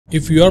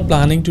If you are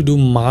planning to do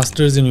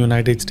masters in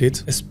United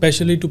States,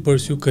 especially to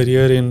pursue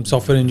career in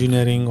software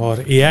engineering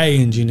or AI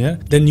engineer,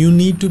 then you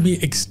need to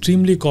be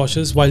extremely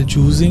cautious while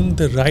choosing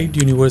the right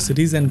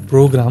universities and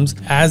programs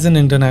as an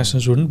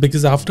international student,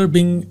 because after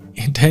being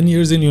 10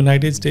 years in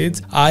United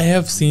States, I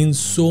have seen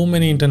so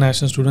many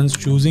international students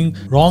choosing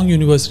wrong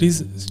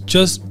universities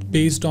just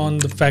based on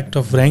the fact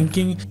of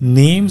ranking,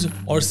 names,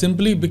 or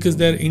simply because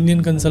their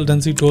Indian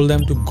consultancy told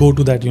them to go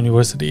to that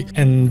university,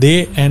 and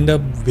they end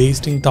up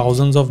wasting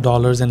thousands of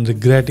dollars and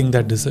regretting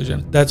that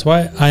decision. That's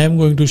why I am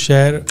going to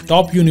share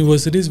top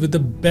universities with the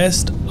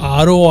best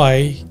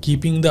ROI,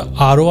 keeping the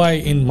ROI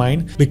in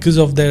mind because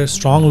of their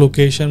strong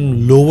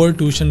location, lower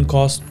tuition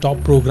cost,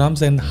 top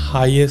programs, and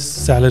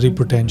highest salary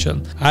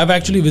potential. I've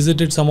actually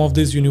visited some of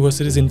these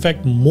universities. In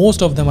fact,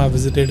 most of them I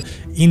visited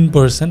in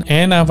person,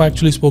 and I've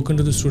actually spoken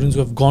to the students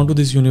who have gone to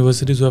these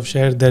universities, who have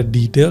shared their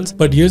details.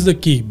 But here's the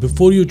key: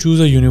 before you choose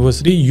a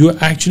university, you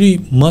actually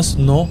must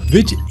know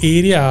which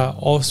area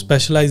of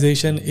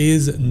specialization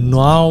is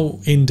now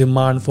in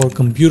demand for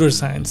computer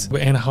science,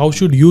 and how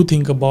should you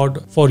think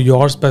about for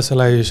your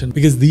specialization,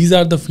 because these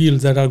are the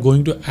fields that are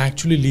going to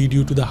actually lead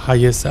you to the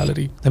highest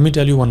salary. Let me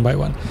tell you one by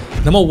one.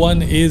 Number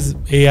one is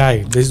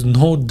AI. There's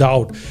no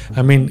doubt.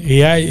 I mean,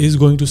 AI is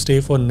going to stay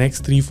for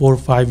next 3, 4,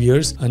 5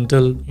 years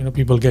until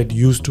people get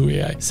used to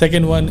AI.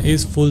 Second one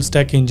is full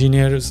stack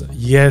engineers.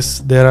 Yes,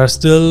 there are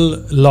still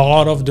a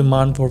lot of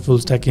demand for full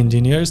stack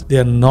engineers. They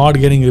are not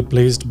getting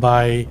replaced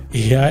by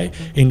AI.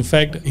 In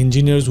fact,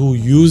 engineers who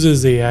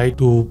uses AI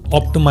to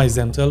optimize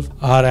themselves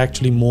are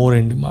actually more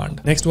in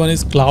demand. Next one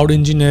is cloud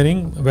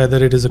engineering,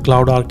 whether it is a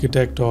cloud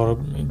architect or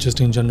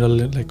just in general,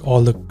 like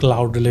all the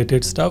cloud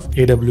related stuff,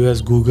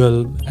 AWS,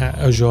 Google,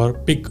 Azure,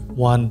 pick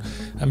one.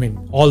 I mean,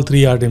 all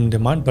three are in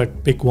demand,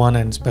 but pick one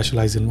and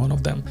specialize in one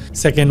of them.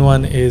 Second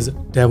one is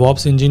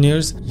DevOps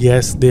engineers.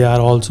 Yes, they are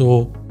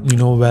also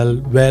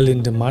well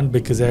in demand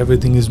because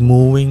everything is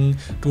moving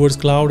towards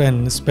cloud,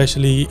 and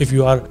especially if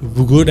you are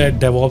good at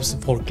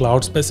DevOps for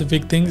cloud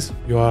specific things,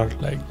 you are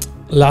like.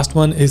 Last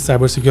one is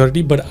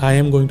cybersecurity, but I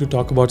am going to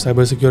talk about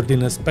cybersecurity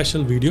in a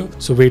special video,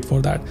 so wait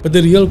for that. But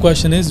the real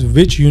question is,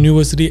 which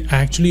university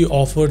actually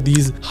offer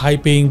these high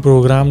paying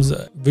programs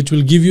which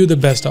will give you the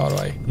best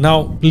ROI?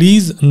 Now,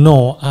 please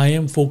know I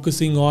am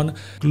focusing on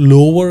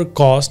lower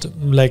cost,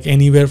 like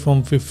anywhere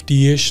from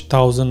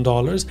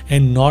 $50,000,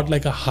 and not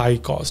like a high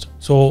cost.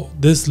 So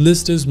this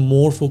list is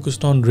more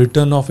focused on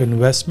return of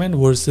investment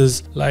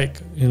versus like,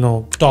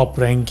 top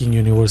ranking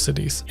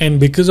universities. And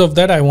because of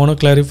that, I want to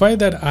clarify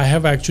that I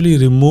have actually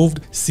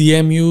removed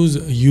CMUs,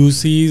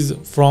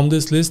 UCs from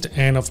this list,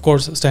 and of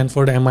course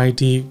Stanford,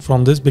 MIT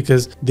from this,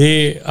 because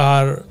they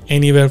are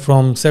anywhere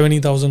from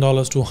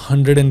 $70,000 to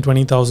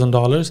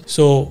 $120,000.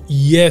 So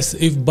yes,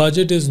 if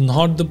budget is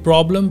not the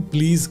problem,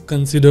 please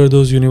consider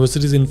those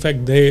universities. In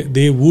fact,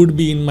 they would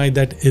be in my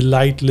that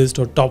elite list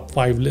or top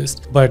 5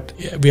 list, but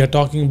we are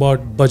talking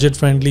about budget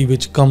friendly,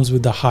 which comes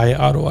with the high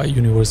ROI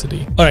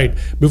university. All right,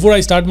 before I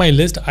start my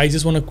list, I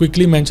just want to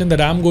quickly mention that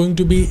I'm going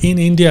to be in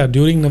India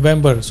during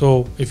November.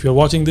 So if you're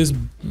watching this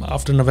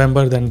after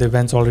November, then the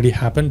events already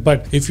happened.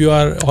 But if you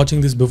are watching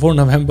this before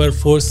November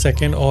 1st,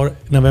 2nd, or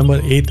November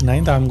 8th,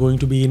 9th, I'm going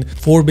to be in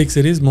 4 big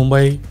cities: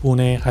 Mumbai,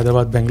 Pune,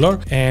 Hyderabad, Bangalore,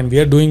 and we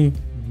are doing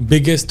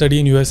biggest study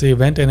in USA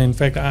event. And in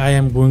fact, I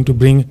am going to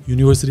bring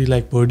university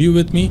like Purdue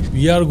with me.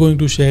 We are going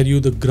to share you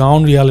the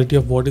ground reality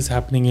of what is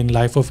happening in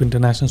life of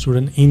international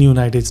student in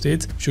United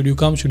States. Should you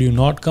come? Should you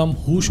not come?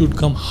 Who should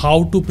come?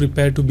 How to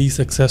prepare to be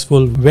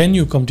successful when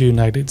you come to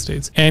United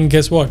States? And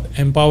guess what?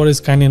 Empower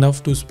is kind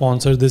enough to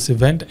sponsor this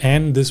event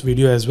and this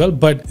video as well,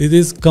 but it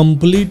is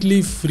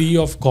completely free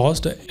of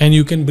cost, and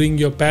you can bring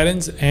your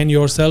parents and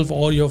yourself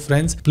or your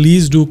friends.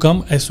 Please do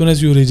come. As soon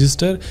as you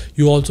register,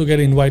 you also get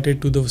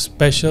invited to the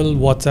special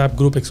WhatsApp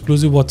group,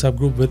 exclusive WhatsApp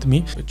group with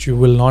me, which you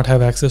will not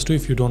have access to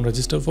if you don't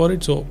register for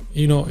it. So,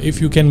 if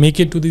you can make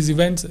it to these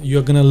events,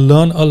 you're going to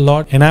learn a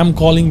lot. And I'm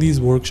calling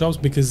these workshops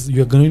because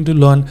you're going to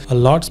learn a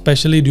lot,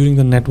 especially during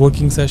the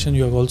networking session.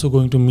 You're also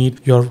going to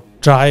meet your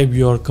tribe,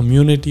 your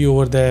community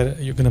over there.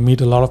 You're going to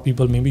meet a lot of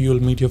people. Maybe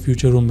you'll meet your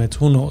future roommates,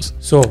 who knows?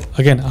 So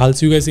again, I'll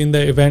see you guys in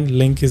the event.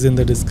 Link is in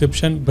the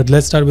description. But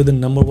let's start with the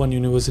number 1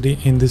 university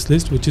in this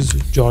list, which is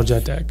Georgia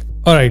Tech.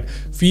 All right,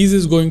 fees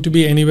is going to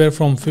be anywhere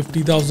from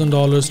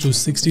 $50,000 to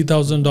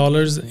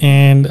 $60,000,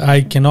 and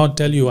I cannot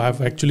tell you,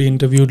 I've actually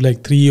interviewed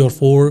like 3 or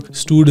 4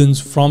 students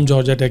from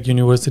Georgia Tech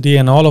University,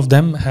 and all of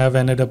them have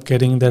ended up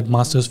getting that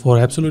masters for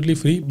absolutely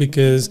free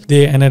because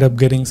they ended up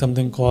getting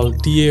something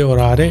called TA or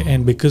RA,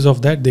 and because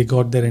of that, they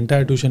got their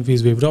entire tuition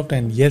fees waived off.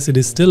 And yes, it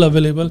is still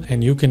available,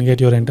 and you can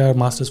get your entire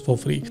masters for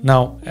free.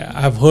 Now,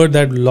 I've heard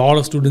that a lot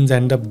of students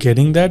end up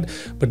getting that,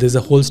 but there's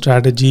a whole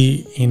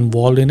strategy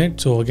involved in it.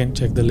 So again,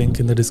 check the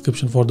link in the description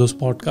for those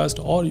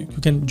podcasts, or you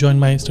can join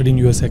my Study in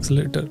US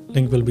Accelerator.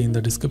 Link will be in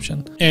the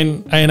description.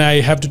 And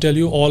I have to tell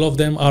you, all of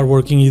them are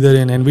working either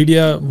in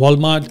Nvidia,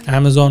 Walmart,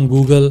 Amazon,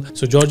 Google.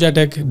 So Georgia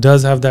Tech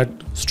does have that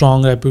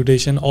strong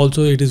reputation.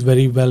 Also, it is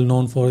very well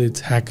known for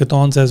its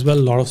hackathons as well. A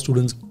lot of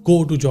students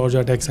go to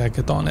Georgia Tech's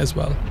hackathon as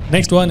well.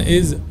 Next one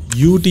is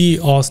UT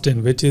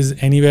Austin, which is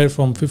anywhere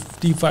from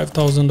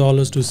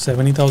 $55,000 to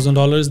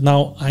 $70,000.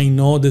 Now, I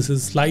know this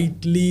is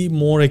slightly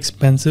more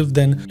expensive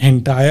than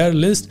entire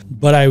list,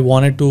 but I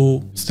wanted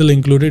to still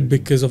include it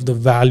because of the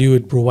value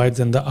it provides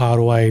and the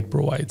ROI it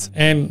provides.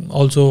 And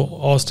also,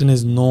 Austin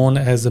is known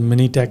as a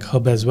mini tech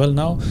hub as well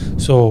now.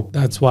 So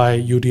that's why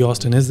UT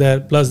Austin is there.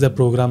 Plus, their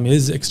program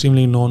is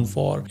extremely known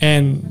for.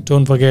 And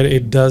don't forget,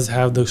 it does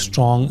have the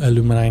strong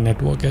alumni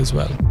network as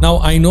well. Now,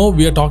 I know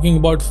we are talking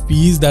about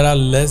fees that are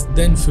less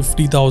than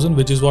 50,000,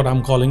 which is what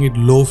I'm calling it,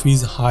 low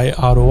fees, high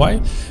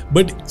ROI.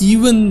 But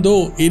even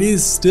though it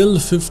is still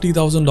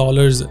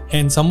 $50,000,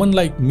 and someone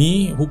like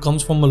me who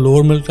comes from a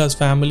lower middle class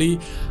family,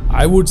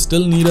 I would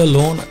still need a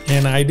loan,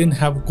 and I didn't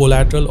have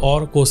collateral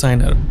or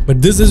cosigner.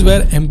 But this is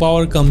where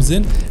Empower comes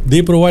in.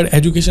 They provide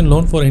education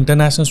loan for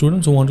international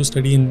students who want to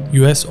study in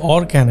US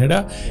or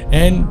Canada,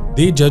 and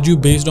they judge you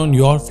based on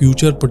your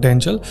future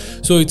potential.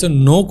 So it's a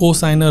no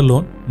cosigner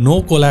loan,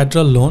 no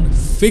collateral loan,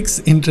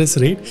 fixed interest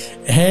rate,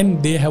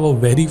 and they have a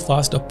very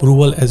fast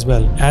approval as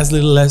well, as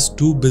little as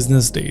 2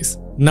 business days.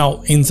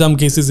 Now, in some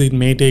cases, it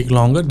may take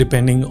longer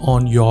depending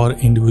on your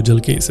individual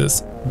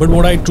cases. But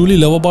what I truly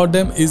love about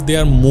them is they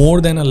are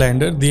more than a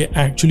lender. They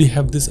actually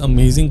have this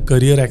amazing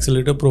career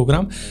accelerator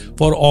program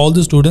for all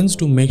the students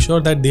to make sure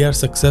that they are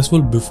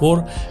successful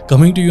before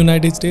coming to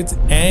United States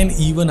and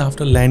even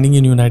after landing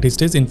in United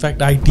States. In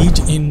fact, I teach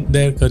in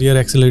their career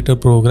accelerator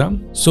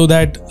program so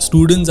that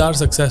students are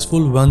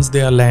successful once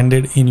they are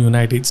landed in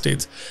United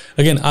States.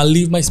 Again, I'll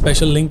leave my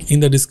special link in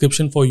the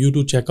description for you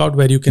to check out,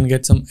 where you can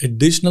get some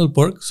additional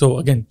perks. So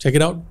again, check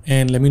it out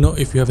and let me know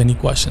if you have any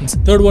questions.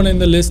 Third one in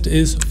the list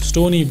is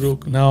Stony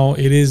Brook. Now,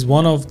 it is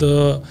one of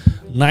the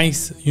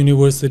nice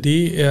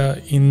university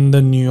in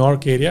the New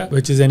York area,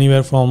 which is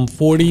anywhere from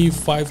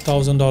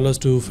 $45,000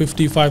 to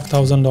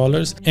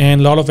 $55,000.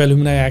 And a lot of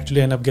alumni actually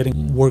end up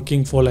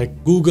working for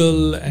like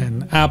Google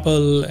and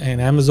Apple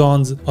and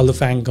Amazon's, all the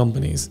FANG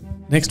companies.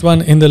 Next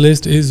one in the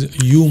list is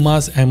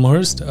UMass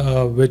Amherst,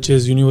 which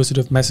is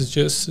University of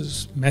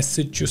Massachusetts.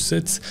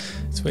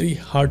 It's very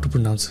hard to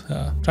pronounce.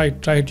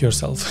 Try it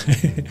yourself.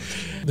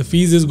 The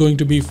fees is going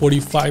to be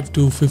 $45,000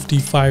 to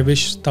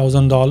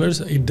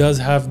 $55,000. It does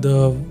have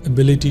the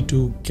ability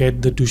to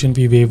get the tuition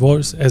fee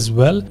waivers as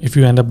well if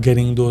you end up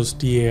getting those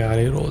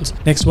TARA roles.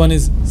 Next one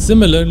is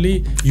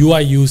similarly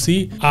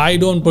UIUC. I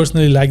don't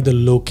personally like the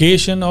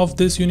location of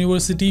this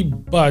university,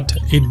 but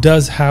it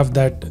does have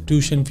that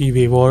tuition fee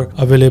waiver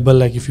available,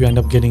 like if you end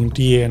up getting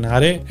TA and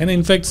RA. And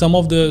in fact, some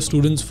of the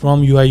students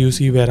from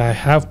UIUC, where I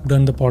have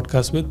done the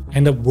podcast with,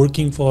 end up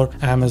working for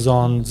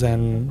Amazon's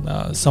and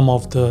some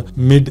of the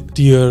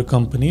mid-tier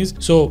companies.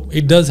 So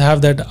it does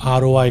have that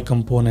ROI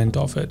component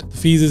of it. The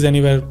fees is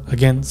anywhere,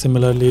 again,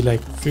 similarly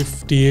like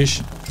 $50,000-ish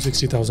to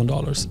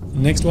 $60,000.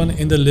 Next one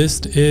in the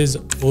list is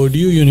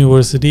Purdue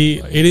University.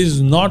 It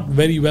is not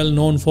very well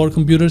known for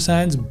computer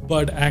science,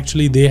 but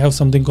actually they have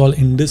something called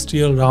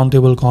Industrial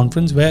Roundtable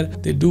Conference, where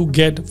they do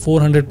get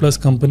 400 plus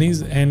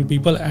companies, and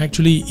people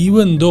actually,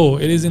 even though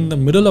it is in the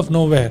middle of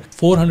nowhere,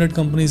 400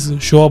 companies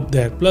show up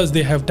there. Plus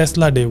they have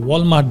Tesla Day,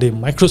 Walmart Day,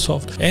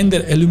 Microsoft, and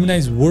their alumni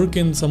work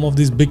in some of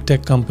these big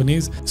tech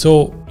companies.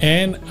 So,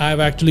 and I've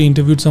actually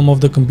interviewed some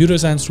of the computer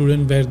science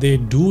students where they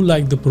do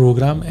like the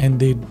program and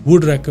they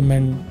would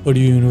recommend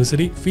Purdue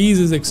University. Fees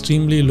is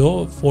extremely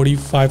low,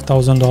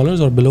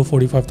 $45,000 or below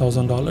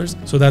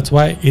 $45,000. So that's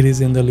why it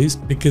is in the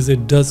list, because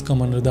it does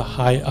come under the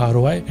high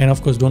ROI. And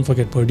of course, don't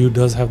forget, Purdue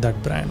does have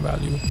that brand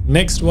value.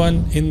 Next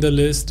one in the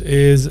list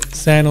is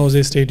San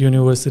Jose State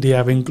University.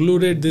 I've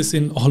included this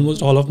in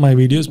almost all of my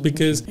videos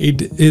because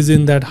it is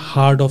in that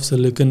heart of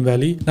Silicon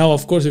Valley. Now,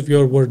 of course, if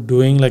you're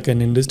doing like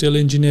an industrial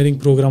engineering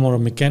program or a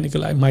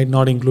mechanical, I might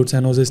not include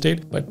San Jose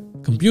State, but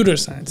computer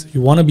science,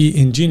 you want to be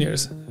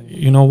engineers.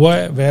 You know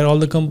where all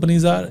the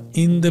companies are?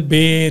 In the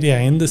Bay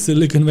Area, in the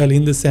Silicon Valley,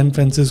 in the San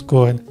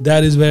Francisco, and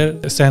that is where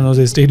San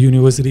Jose State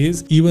University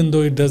is, even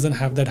though it doesn't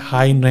have that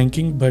high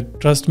ranking. But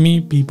trust me,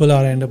 people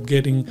are end up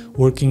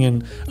working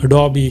in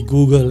Adobe,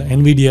 Google,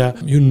 Nvidia,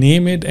 you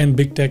name it, and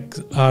big tech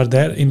are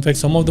there. In fact,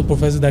 some of the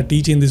professors that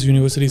teach in these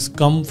universities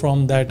come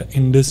from that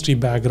industry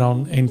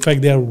background. In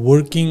fact, they are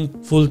working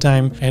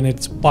full-time, and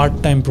it's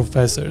part-time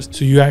professors.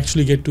 So you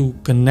actually get to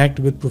connect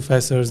with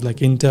professors like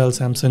Intel,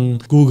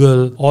 Samsung,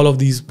 Google, all of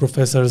these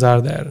professors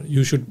are there.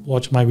 You should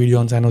watch my video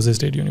on San Jose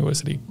State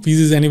University. Fees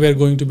is anywhere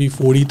going to be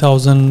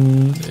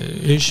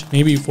 40,000-ish,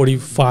 maybe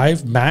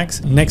 45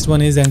 max. Next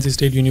one is NC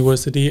State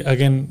University.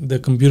 Again, the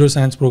computer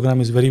science program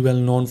is very well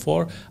known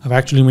for. I've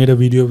actually made a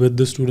video with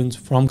the students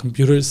from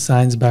computer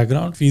science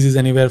background. Fees is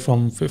anywhere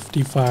from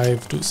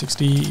 55 to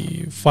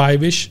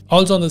 65-ish.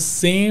 Also on the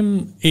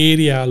same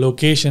area,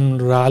 location,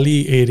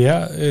 Raleigh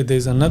area,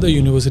 there's another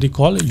university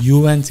called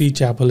UNC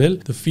Chapel Hill.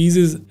 The fees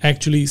is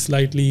actually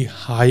slightly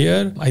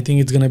higher. I think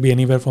it's going going to be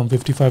anywhere from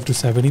 $55,000 to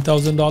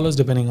 $70,000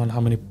 depending on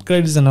how many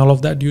credits and all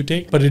of that you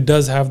take. But it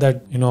does have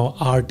that,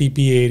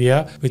 RTP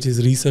area, which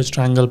is Research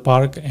Triangle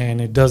Park,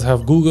 and it does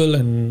have Google,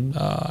 and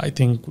I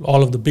think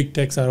all of the big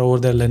techs are over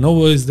there.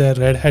 Lenovo is there,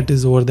 Red Hat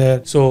is over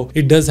there. So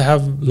it does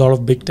have a lot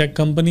of big tech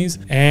companies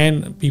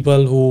and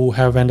people who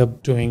have ended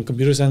up doing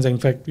computer science. In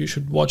fact, you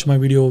should watch my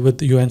video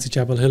with UNC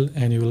Chapel Hill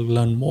and you will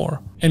learn more.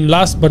 And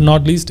last but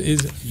not least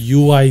is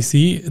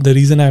UIC. The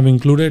reason I've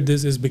included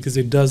this is because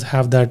it does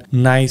have that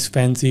nice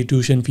fancy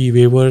tuition fee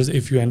waivers.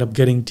 If you end up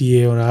getting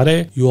TA or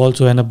RA, you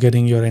also end up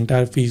getting your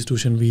entire fees,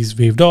 tuition fees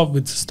waived off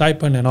with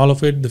stipend and all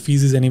of it. The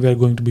fees is anywhere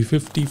going to be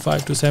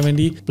 55 to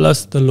 70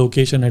 plus the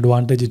location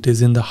advantage. It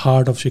is in the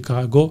heart of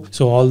Chicago.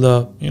 So all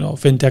the,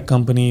 fintech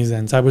companies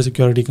and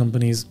cybersecurity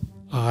companies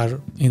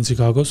are in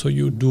Chicago, so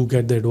you do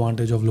get the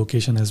advantage of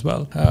location as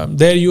well.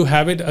 There you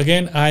have it.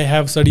 Again, I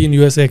have Study in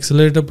USA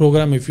Accelerator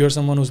program. If you're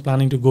someone who's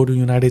planning to go to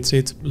United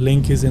States,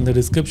 link is in the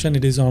description.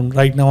 It is on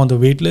right now on the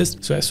wait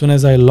list. So as soon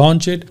as I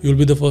launch it, you'll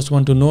be the first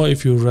one to know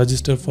if you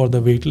register for the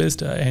wait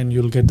list, and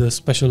you'll get the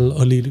special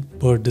early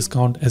bird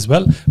discount as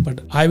well.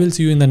 But I will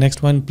see you in the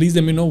next one. Please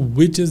let me know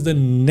which is the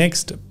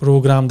next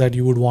program that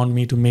you would want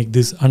me to make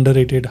this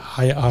underrated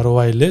high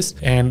ROI list,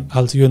 and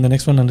I'll see you in the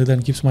next one. Until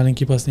then, keep smiling,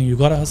 keep hustling. You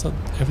gotta hustle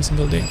every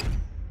single day.